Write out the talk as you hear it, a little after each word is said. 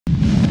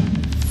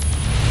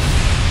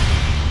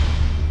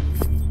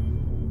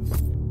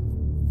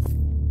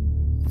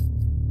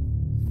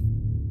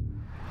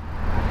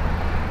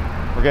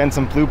We're getting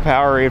some blue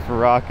Powerade for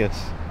Rockets.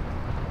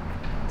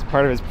 It's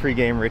part of his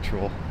pre-game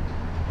ritual.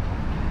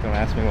 Don't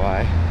ask me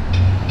why.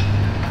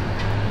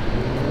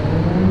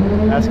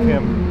 Ask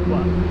him.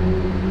 What?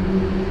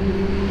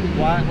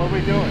 What? What are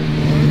we doing?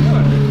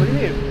 What do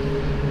you mean?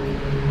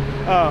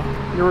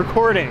 Oh, you're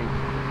recording.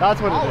 That's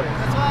what it is.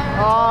 That's why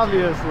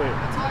Obviously.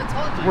 That's why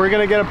I told you. We're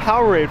gonna get a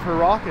Powerade for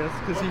Rockets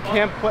because he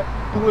can't play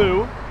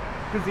blue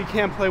because he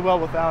can't play well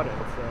without it.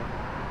 So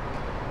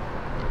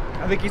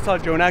I think he saw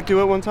Jonak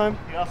do it one time.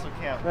 He also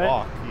can't Right?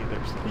 walk either.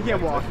 So He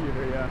can't walk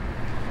either, yeah.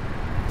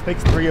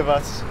 Takes 3 of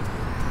us.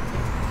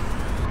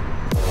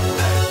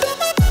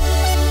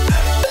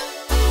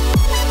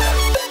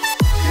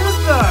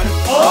 Houston!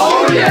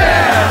 Oh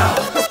yeah!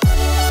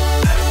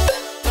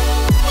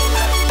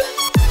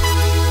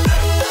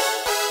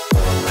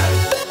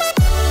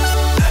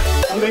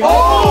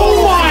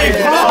 Oh my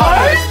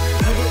God!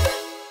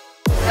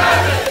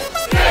 7,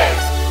 6,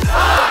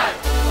 5,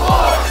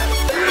 4,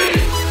 3, 2,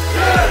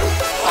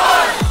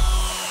 1.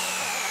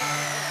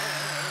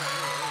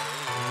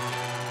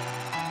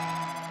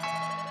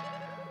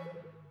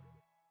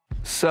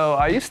 So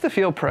I used to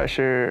feel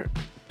pressure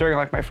during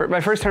like my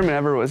first tournament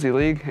ever was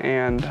E-League,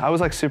 and I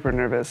was like super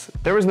nervous.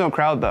 There was no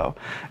crowd though.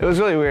 It was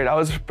really weird. I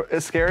was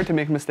scared to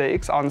make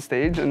mistakes on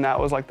stage, and that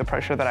was like the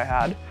pressure that I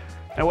had.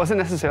 And it wasn't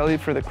necessarily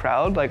for the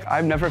crowd. Like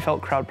I've never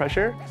felt crowd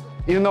pressure,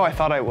 even though I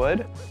thought I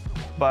would.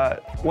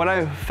 But when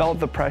I felt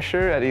the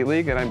pressure at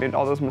E-League and I made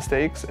all those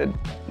mistakes, I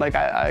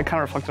kind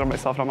of reflected on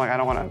myself and I'm like, I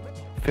don't want to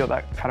feel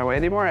that kind of way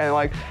anymore. And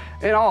like,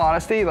 in all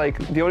honesty, like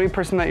the only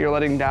person that you're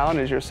letting down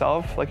is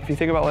yourself. Like if you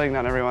think about letting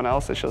down everyone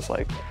else, it's just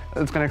like,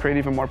 it's gonna create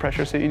even more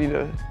pressure. So you need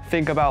to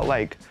think about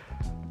like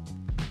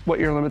what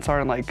your limits are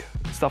and like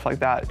stuff like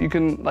that. You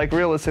can like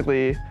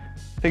realistically,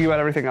 thinking about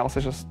everything else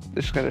is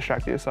just gonna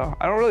distract you. So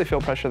I don't really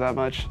feel pressure that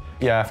much.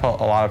 Yeah, I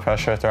felt a lot of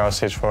pressure throughout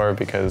stage 4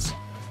 because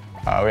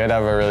we had to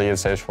have a really good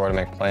stage 4 to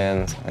make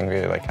plans, and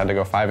we like had to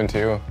go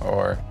 5-2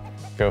 or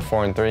go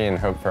 4-3 and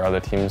hope for other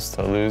teams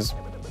to lose.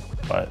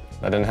 But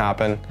that didn't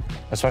happen.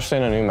 Especially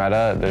in a new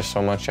meta, there's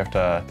so much you have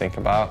to think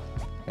about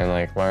and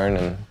like learn,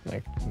 and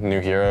like new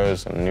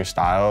heroes and new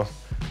styles.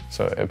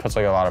 So it puts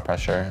like a lot of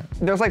pressure.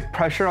 There's like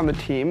pressure on the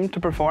team to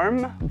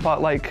perform,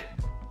 but like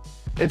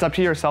it's up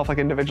to yourself like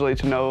individually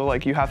to know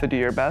like you have to do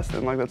your best,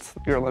 and like that's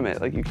your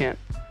limit. Like you can't,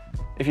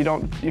 if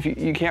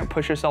you can't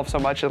push yourself so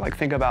much and like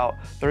think about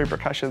the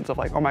repercussions of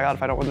like, oh my God,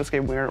 if I don't win this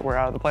game, we're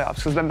out of the playoffs.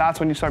 Because then that's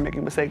when you start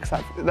making mistakes.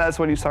 That's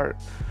when you start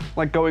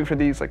like going for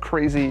these like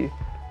crazy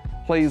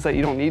plays that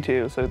you don't need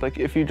to. So like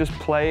if you just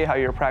play how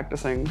you're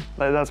practicing,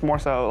 that's more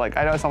so like,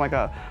 I know I sound like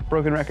a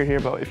broken record here,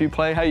 but if you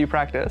play how you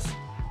practice,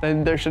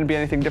 then there shouldn't be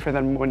anything different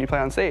than when you play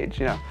on stage,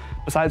 you know,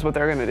 besides what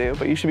they're gonna do.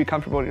 But you should be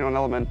comfortable in your own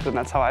element, and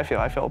that's how I feel.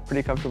 I feel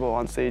pretty comfortable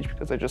on stage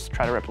because I just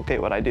try to replicate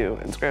what I do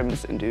in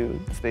scrims into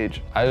the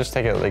stage. I just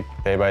take it like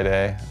day by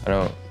day. I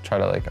don't try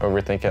to like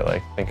overthink it,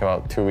 like think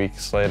about 2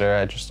 weeks later.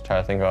 I just try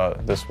to think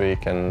about this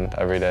week and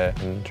every day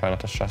and try not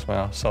to stress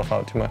myself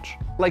out too much.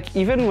 Like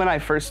even when I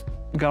first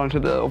got into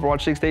the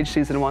Overwatch League stage,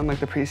 season 1, like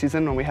the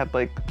preseason when we had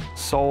like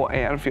Soul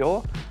and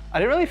Fuel, I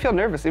didn't really feel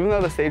nervous, even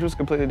though the stage was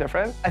completely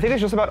different. I think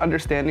it's just about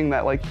understanding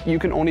that like you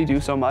can only do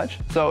so much.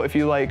 So if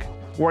you like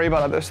worry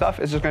about other stuff,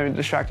 it's just gonna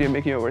distract you and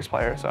make you a worse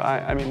player. So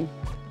I mean,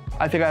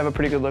 I think I have a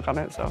pretty good look on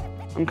it, so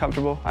I'm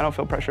comfortable. I don't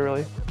feel pressure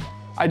really.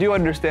 I do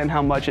understand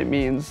how much it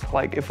means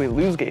like if we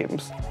lose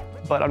games,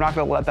 but I'm not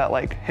gonna let that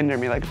like hinder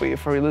me. Like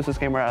if we lose this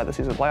game, we're out of the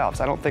season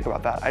playoffs. I don't think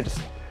about that. I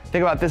just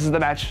think about this is the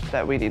match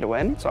that we need to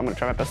win, so I'm gonna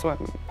try my best to win.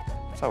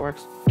 That's how it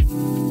works.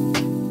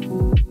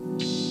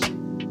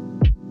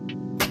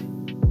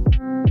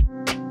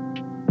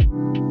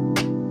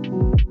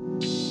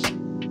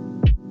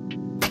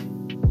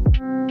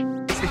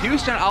 The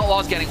Houston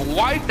Outlaws getting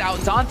wiped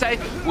out. Dante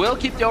will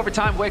keep the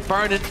overtime wick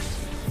burning,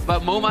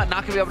 but Muma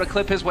not gonna be able to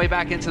clip his way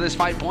back into this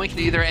fight. Boink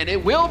neither, and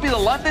it will be the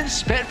London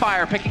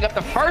Spitfire picking up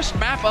the first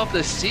map of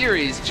the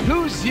series.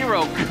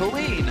 2-0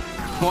 clean.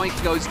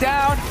 Boink goes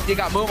down. You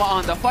got Muma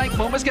on the flank.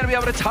 Muma's gonna be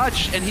able to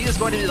touch, and he is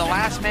going to be the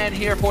last man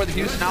here for the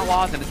Houston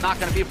Outlaws, and it's not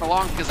gonna be for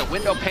long because the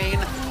window pane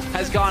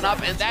has gone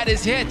up, and that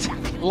is it.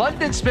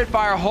 London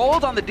Spitfire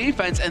hold on the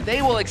defense, and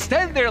they will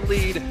extend their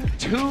lead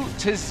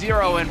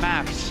 2-0 in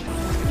maps.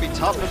 It'd be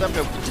tough for them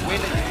to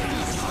win the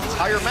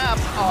entire map.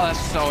 Oh, that's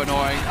so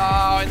annoying.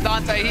 Oh, and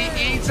Dante,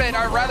 he eats it,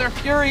 or rather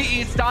Fury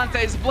eats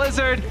Dante's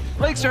Blizzard.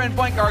 Blixer and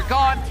Boink are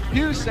gone.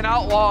 Houston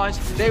Outlaws,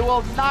 they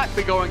will not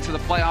be going to the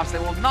playoffs. They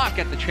will not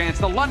get the chance.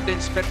 The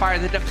London Spitfire,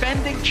 the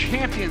defending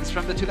champions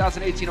from the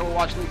 2018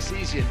 Overwatch League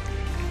season,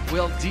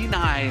 will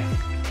deny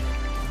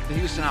the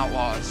Houston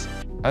Outlaws.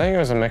 I think it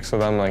was a mix of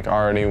them like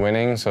already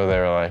winning, so they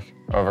were like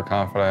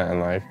overconfident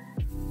and like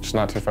just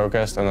not too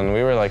focused. And then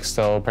we were like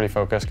still pretty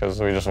focused because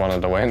we just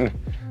wanted to win.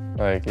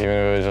 Like even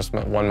if it was just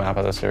one map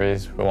of the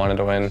series, we wanted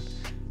to win.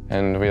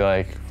 And we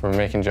like were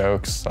making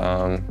jokes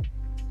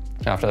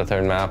after the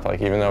third map.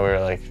 Like even though we were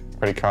like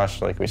pretty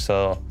crushed, like we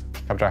still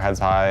kept our heads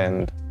high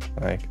and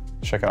like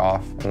shook it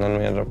off. And then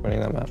we ended up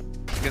winning that map.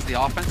 because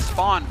the offense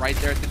spawned right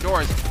there at the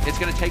doors. It's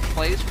going to take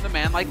plays from the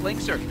man like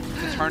Linkser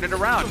to turn it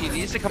around. He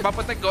needs to come up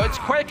with the goods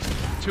quick.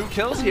 2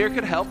 kills here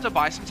could help to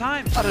buy some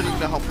time. I don't even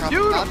know how Prophet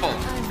Beautiful.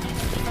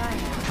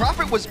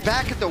 Prophet was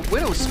back at the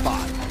Widow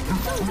spot.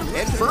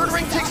 And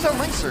Birdring takes down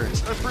Linkser.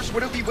 Is that the first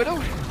Widow v Widow?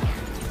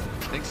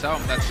 I think so.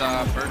 That's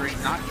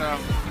Birdring,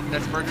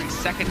 that's Birdring's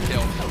 2nd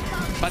kill.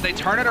 But they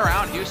turn it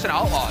around, Houston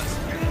Outlaws.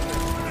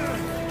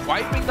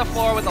 Wiping the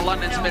floor with the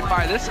London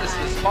Spitfire. This is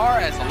as far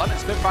as the London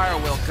Spitfire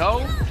will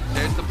go.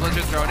 There's the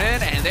Blizzard thrown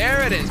in, and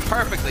there it is.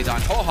 Perfectly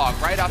done. Whole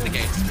hog right out the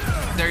gates.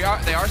 They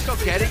are still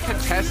getting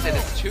contested.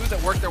 It's 2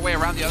 that work their way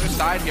around the other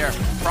side here.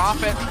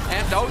 Prophet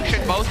and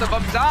Ocean, both of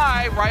them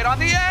die right on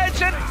the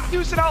edge. And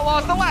Houston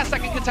Outlaws, the last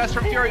second contest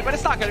from Fury, but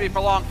it's not going to be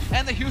for long.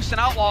 And the Houston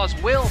Outlaws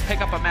will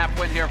pick up a map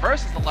win here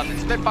versus the London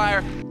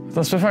Spitfire.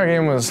 The Spitfire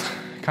game was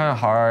kind of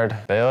hard.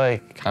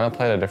 They kind of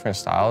played a different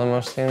style than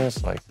most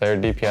teams. Like their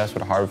DPS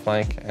would hard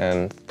flank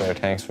and their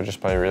tanks would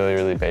just play really,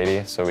 really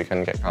baity, so we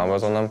couldn't get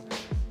combos on them.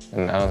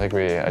 And I don't think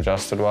we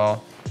adjusted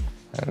well.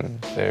 And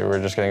they were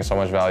just getting so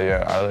much value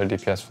out of their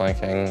DPS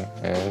flanking,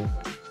 and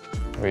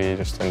we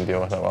just didn't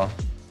deal with it well.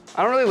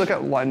 I don't really look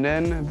at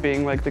London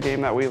being like the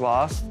game that we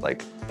lost.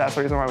 Like that's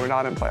the reason why we're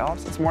not in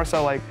playoffs. It's more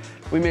so like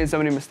we made so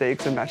many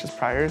mistakes in matches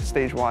prior,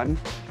 stage 1.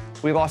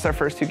 We lost our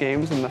first 2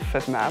 games in the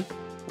 5th map.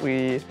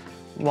 We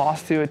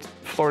lost to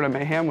Florida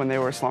Mayhem when they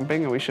were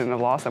slumping and we shouldn't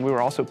have lost, and we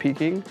were also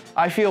peaking.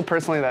 I feel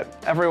personally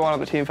that everyone on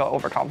the team felt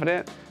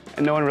overconfident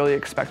and no one really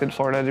expected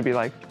Florida to be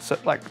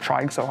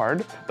trying so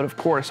hard. But of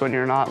course, when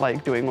you're not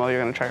doing well,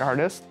 you're gonna try your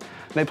hardest.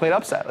 And they played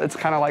upset. It's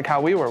kind of like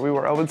how we were. We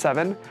were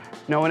 0-7.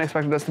 No one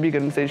expected us to be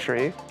good in stage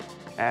 3.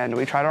 And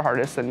we tried our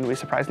hardest and we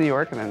surprised New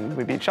York and then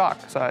we beat Shock.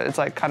 So it's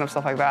kind of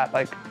stuff like that.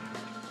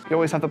 You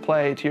always have to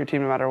play to your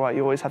team no matter what.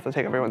 You always have to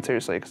take everyone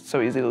seriously. It's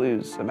so easy to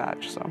lose a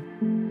match, so.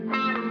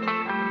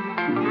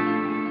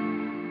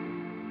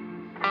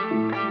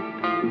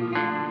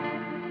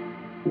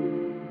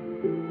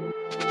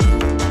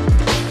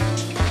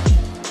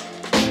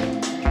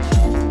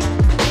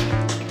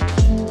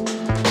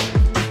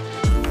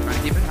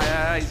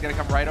 He's gonna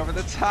come right over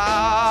the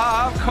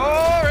top.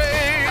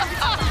 Corey!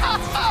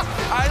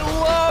 I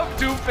love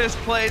Doofus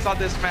plays on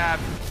this map.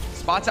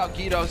 Spots out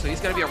Guido, so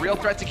he's gonna be a real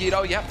threat to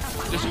Guido. Yep,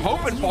 just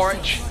hoping for it.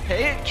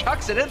 Hey,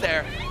 chucks it in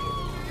there.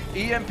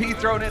 EMP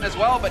thrown in as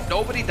well, but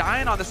nobody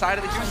dying on the side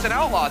of the Houston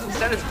Outlaws.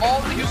 Instead, it's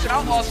all the Houston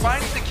Outlaws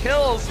finding the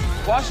kills.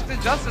 Washington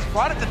Justice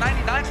brought it to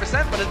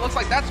 99%, but it looks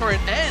like that's where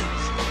it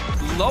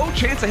ends. Low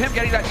chance of him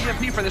getting that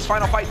EMP for this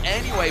final fight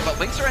anyway, but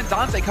Linkser and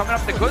Dante coming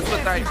up the goods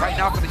with right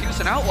now for the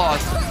Houston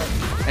Outlaws.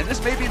 And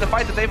this may be the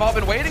fight that they've all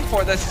been waiting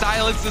for. The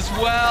silence as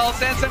well.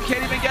 Sansem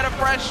can't even get a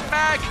fresh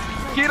smack.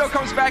 Guido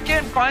comes back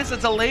in, finds a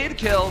delayed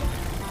kill.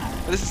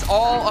 This is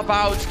all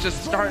about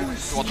just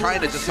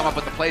trying to just come up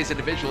with the plays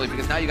individually,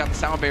 because now you got the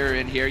sound barrier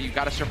in here. You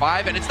got to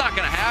survive, and it's not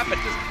going to happen.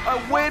 Just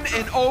a win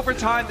in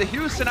overtime. The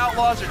Houston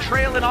Outlaws are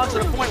trailing on to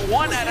the point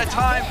 1 at a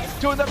time,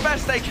 doing the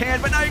best they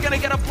can. But now you're going to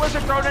get a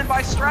blizzard thrown in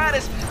by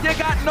Stratus. You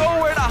got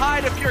nowhere to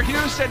hide if you're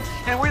Houston,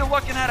 and we're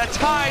looking at a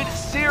tied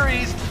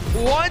series,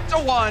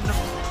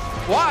 1-1.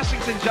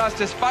 Washington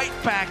Justice fight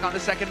back on the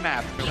second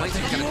map.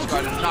 Linkser's going to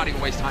try to not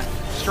even waste time.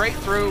 Straight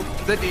through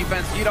the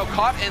defense. Guido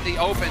caught in the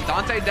open.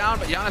 Dante down,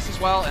 but Giannis as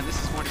well. And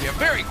this is going to be a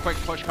very quick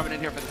push coming in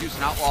here for the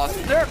Houston Outlaws.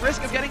 They're at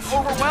risk of getting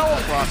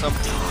overwhelmed. Awesome.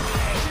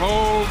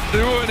 Boom,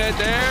 doing it.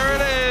 There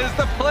it is.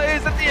 The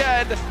plays at the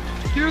end.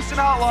 Houston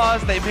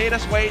Outlaws, they made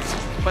us wait,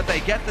 but they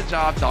get the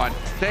job done.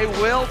 They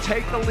will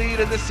take the lead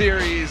in the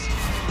series.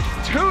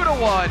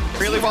 2-1.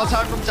 Really well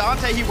timed from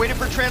Dante. He waited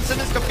for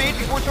Transcendence to fade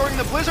before throwing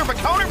the Blizzard, but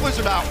counter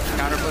Blizzard out.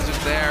 Counter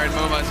Blizzard's there, and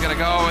Muma is going to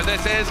go, and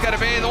this is going to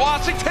be the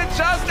Washington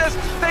Justice.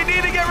 They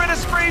need to get rid of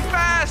Spree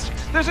fast.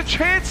 There's a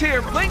chance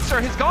here. Linkser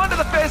has gone to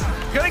the fist,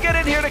 going to get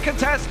in here to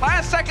contest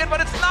last second,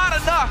 but it's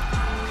not enough.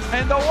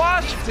 And the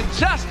Washington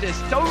Justice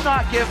do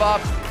not give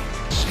up.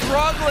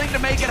 Struggling to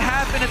make it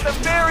happen. At the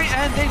very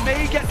end, they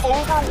may get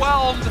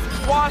overwhelmed.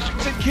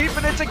 Washington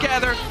keeping it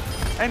together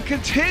and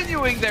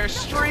continuing their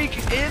streak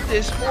in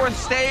this 4th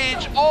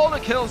stage. All the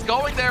kills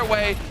going their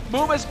way.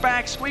 Muma's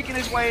back, squeaking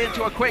his way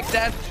into a quick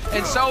death,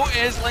 and so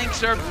is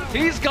Linkser.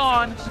 He's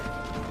gone.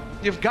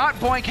 You've got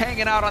Boink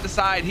hanging out on the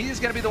side. He's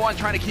going to be the one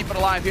trying to keep it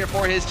alive here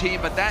for his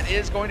team, but that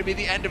is going to be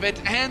the end of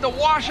it. And the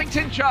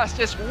Washington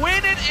Justice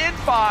win it in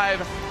 5.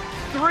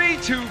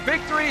 3-2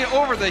 victory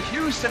over the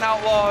Houston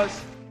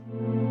Outlaws.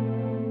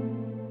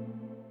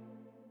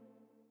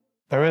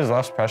 There was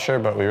less pressure,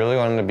 but we really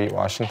wanted to beat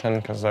Washington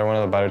because they're one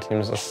of the better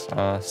teams this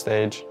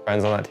stage.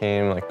 Friends on that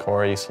team, like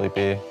Corey,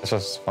 Sleepy. It's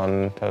just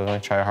fun to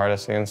try our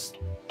hardest against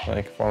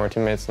former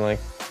teammates and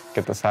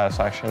get the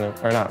satisfaction,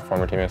 or not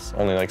former teammates,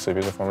 only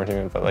Sleepy's a former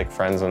teammate, but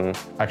friends and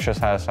extra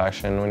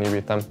satisfaction when you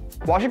beat them.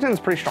 Washington's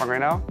pretty strong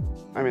right now.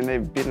 I mean,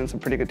 they've beaten some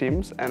pretty good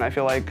teams, and I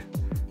feel like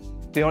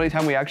the only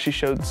time we actually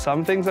showed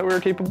some things that we were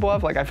capable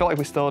of, I feel like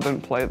we still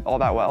didn't play all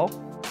that well.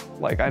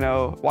 Like, I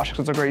know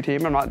Washington's a great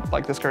team. I'm not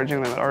like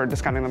discouraging them or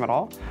discounting them at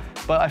all.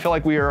 But I feel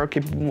like we are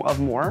capable of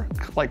more.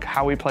 Like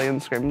how we play in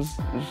scrims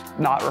is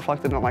not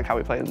reflected on like how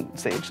we play in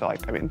stage. So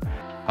like, I mean.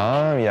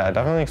 Yeah, I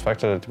definitely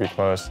expected it to be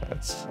close.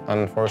 It's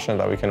unfortunate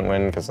that we couldn't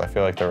win because I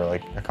feel like there were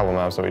like a couple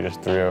maps that we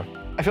just threw.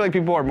 I feel like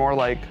people are more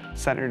like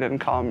centered and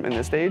calm in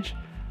this stage.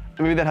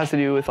 And maybe that has to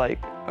do with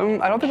like,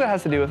 I don't think that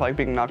has to do with like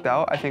being knocked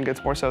out. I think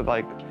it's more so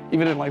like,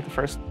 even in like the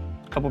first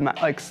couple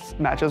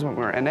matches when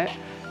we were in it,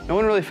 no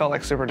one really felt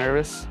like super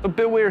nervous. A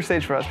bit weird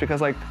stage for us because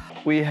like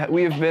we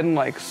have been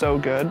like so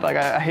good. Like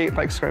I hate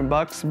like scrim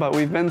bucks, but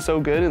we've been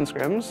so good in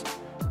scrims.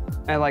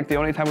 And like the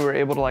only time we were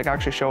able to like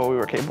actually show what we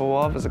were capable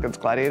of is against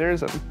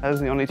Gladiators, and that is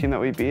the only team that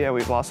we beat, and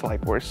we've lost to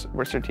like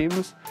worser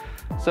teams.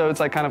 So it's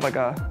like kind of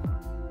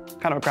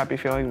a crappy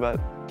feeling, but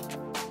I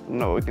don't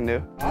know what we can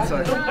do.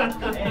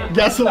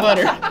 Guess the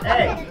letter.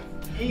 A,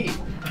 E.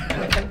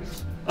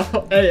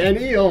 Oh, A and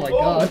E, oh my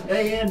god.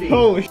 A and E.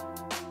 Holy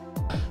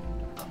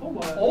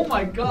Oh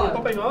my god.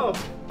 popping up.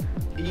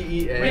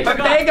 E-E-A.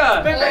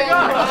 Vega!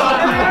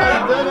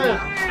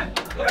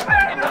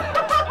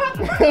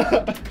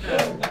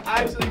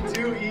 Actually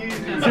too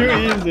easy. Too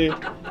easy.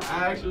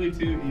 Actually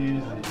too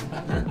easy.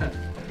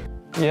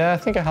 Yeah, I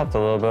think it helped a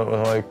little bit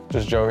with like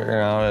just joking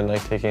around and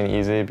like taking it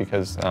easy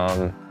because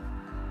the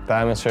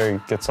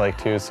atmosphere gets like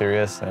too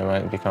serious and it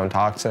might become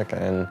toxic,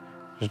 and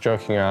just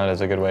joking around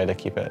is a good way to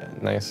keep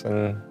it nice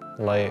and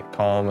light,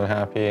 calm, and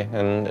happy,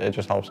 and it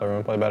just helps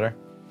everyone play better.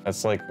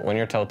 It's like when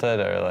you're tilted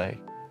or like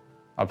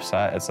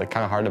upset, it's like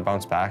kind of hard to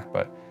bounce back,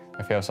 but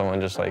if you have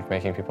someone just like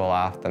making people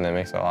laugh, then it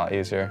makes it a lot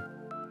easier.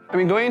 I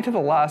mean, going into the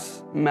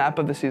last map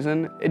of the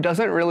season, it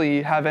doesn't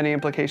really have any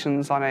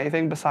implications on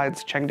anything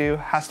besides Chengdu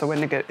has to win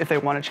to get, if they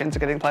want a chance of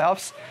getting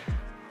playoffs.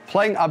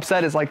 Playing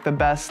upset is like the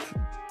best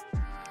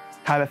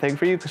kind of thing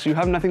for you because you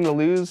have nothing to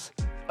lose.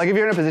 Like if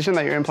you're in a position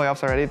that you're in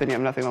playoffs already, then you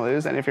have nothing to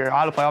lose. And if you're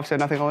out of playoffs, you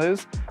have nothing to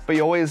lose. But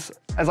you always,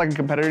 as like a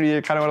competitor,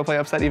 you kind of want to play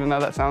upset even though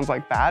that sounds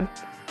like bad.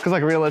 Because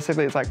like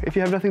realistically, it's like, if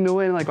you have nothing to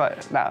win, like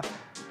what? Nah.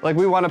 Like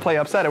we want to play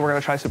upset and we're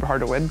going to try super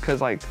hard to win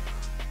because like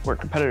we're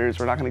competitors,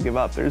 we're not going to give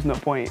up. There's no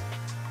point.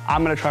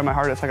 I'm going to try my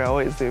hardest like I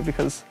always do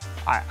because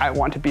I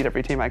want to beat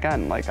every team I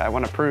can. Like I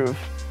want to prove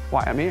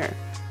why I'm here.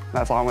 And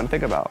that's all I'm going to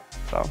think about.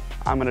 So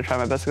I'm going to try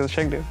my best against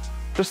Chengdu.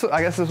 Just,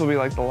 I guess this will be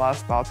like the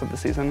last thoughts of the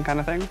season kind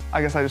of thing.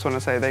 I guess I just want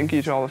to say thank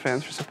you to all the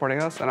fans for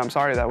supporting us, and I'm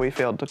sorry that we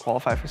failed to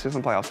qualify for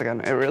season playoffs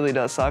again. It really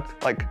does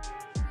suck. Like,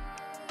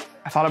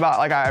 I thought about,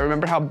 like, I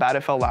remember how bad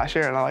it felt last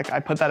year, and I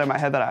put that in my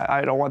head that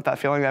I don't want that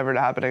feeling ever to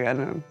happen again.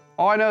 And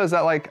all I know is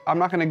that, like, I'm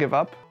not going to give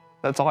up.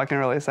 That's all I can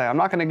really say. I'm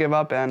not going to give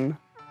up, and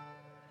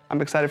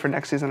I'm excited for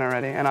next season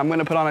already, and I'm going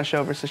to put on a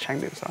show versus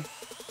Chengdu, so.